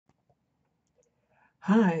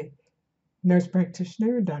Hi, nurse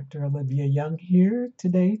practitioner Dr. Olivia Young here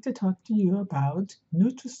today to talk to you about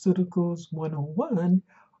Nutraceuticals 101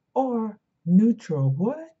 or Nutra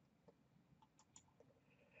what?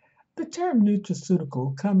 The term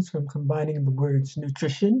nutraceutical comes from combining the words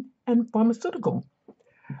nutrition and pharmaceutical.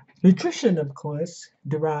 Nutrition, of course,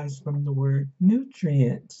 derives from the word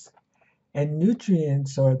nutrients, and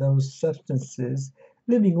nutrients are those substances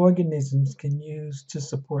living organisms can use to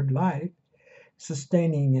support life,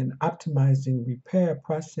 sustaining and optimizing repair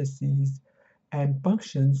processes and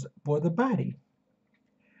functions for the body.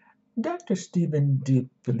 Dr. Stephen de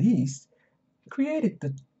Felice created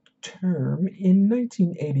the term in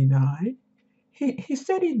 1989. He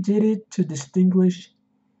said he did it to distinguish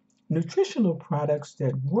nutritional products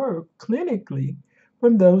that work clinically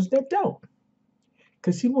from those that don't,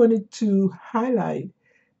 because he wanted to highlight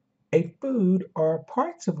a food or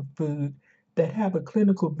parts of a food that have a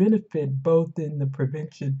clinical benefit both in the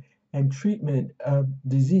prevention and treatment of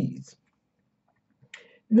disease.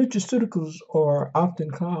 Nutraceuticals are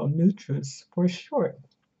often called Nutras for short,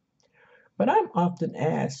 but I'm often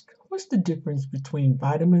asked, what's the difference between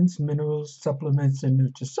vitamins, minerals, supplements, and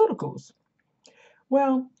nutraceuticals?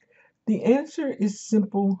 Well, the answer is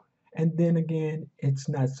simple, and then again, it's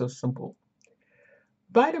not so simple.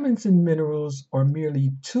 Vitamins and minerals are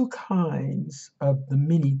merely two kinds of the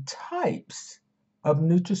many types of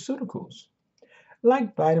nutraceuticals.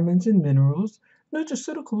 Like vitamins and minerals,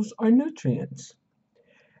 nutraceuticals are nutrients.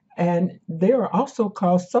 And they are also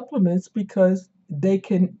called supplements because they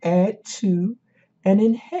can add to and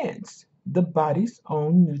enhance the body's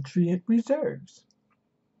own nutrient reserves.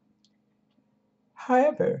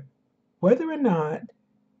 However, whether or not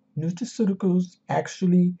nutraceuticals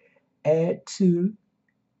actually add to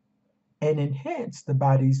and enhance the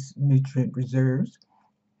body's nutrient reserves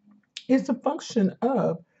is a function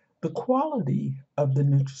of the quality of the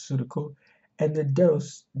nutraceutical and the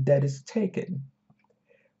dose that is taken.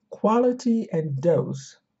 Quality and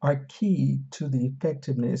dose are key to the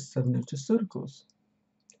effectiveness of nutraceuticals.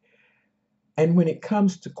 And when it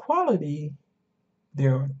comes to quality,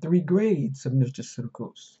 there are three grades of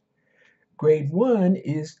nutraceuticals. Grade one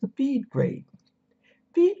is the feed grade.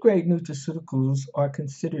 Feed grade nutraceuticals are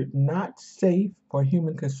considered not safe for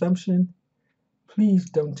human consumption. Please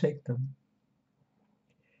don't take them.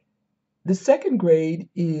 The second grade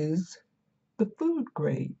is the food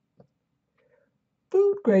grade.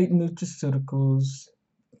 Food grade nutraceuticals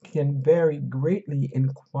can vary greatly in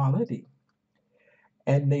quality,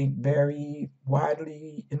 and they vary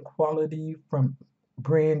widely in quality from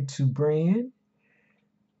brand to brand,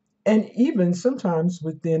 and even sometimes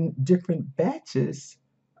within different batches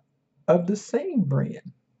of the same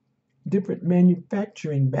brand, different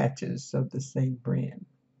manufacturing batches of the same brand.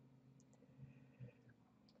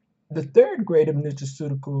 The third grade of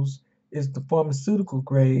nutraceuticals is the pharmaceutical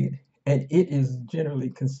grade, and it is generally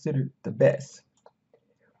considered the best.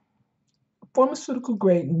 Pharmaceutical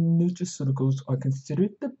grade nutraceuticals are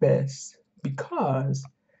considered the best because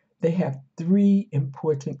they have three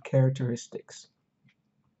important characteristics.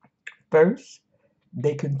 First,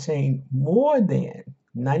 they contain more than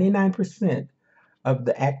 99% of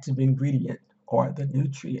the active ingredient or the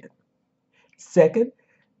nutrient. Second,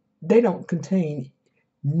 they don't contain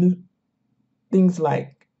new things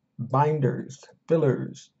like binders,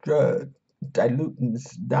 fillers, drugs,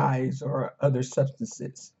 dilutants, dyes, or other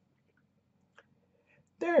substances.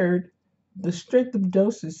 Third, the strength of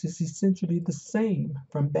doses is essentially the same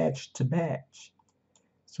from batch to batch,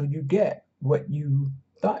 so you get what you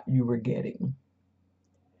thought you were getting.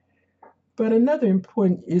 But another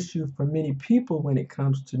important issue for many people when it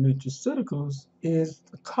comes to nutraceuticals is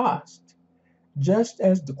the cost. Just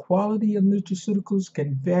as the quality of nutraceuticals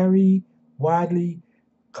can vary widely,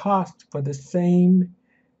 cost for the same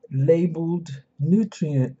labeled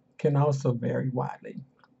nutrient can also vary widely.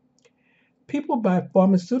 People buy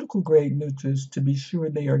pharmaceutical grade Nutras to be sure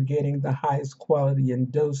they are getting the highest quality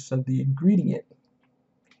and dose of the ingredient.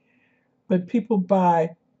 But people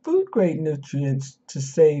buy food grade nutrients to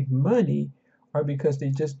save money or because they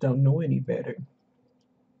just don't know any better.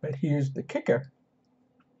 But here's the kicker: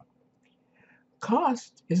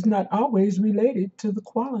 cost is not always related to the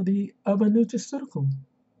quality of a nutraceutical.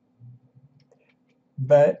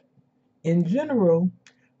 But in general,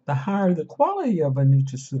 the higher the quality of a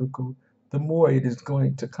nutraceutical, the more it is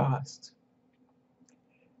going to cost.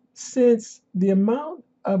 Since the amount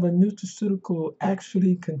of a nutraceutical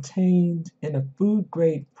actually contained in a food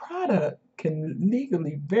grade product can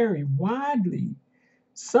legally vary widely,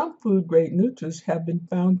 some food grade nutrients have been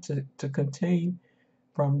found to contain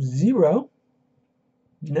from zero,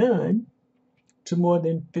 none, to more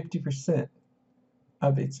than 50%.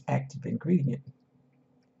 of its active ingredient.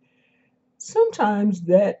 Sometimes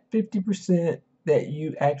that 50% that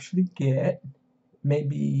you actually get may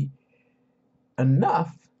be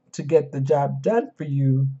enough to get the job done for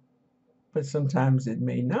you, but sometimes it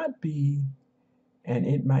may not be, and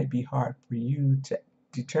it might be hard for you to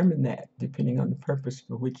determine that depending on the purpose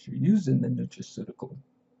for which you're using the nutraceutical.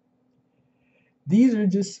 These are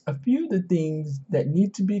just a few of the things that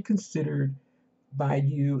need to be considered by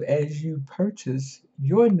you as you purchase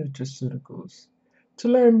your nutraceuticals. To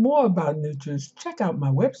learn more about Nutras, check out my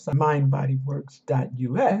website,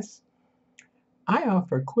 mindbodyworks.us. I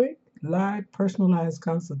offer quick, live, personalized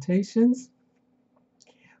consultations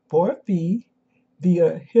for a fee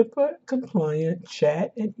via HIPAA compliant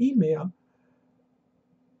chat and email,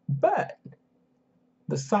 but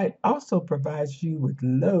the site also provides you with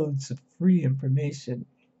loads of free information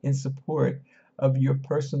in support of your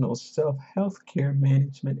personal self health care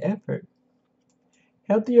management effort.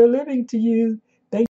 Healthier living to you.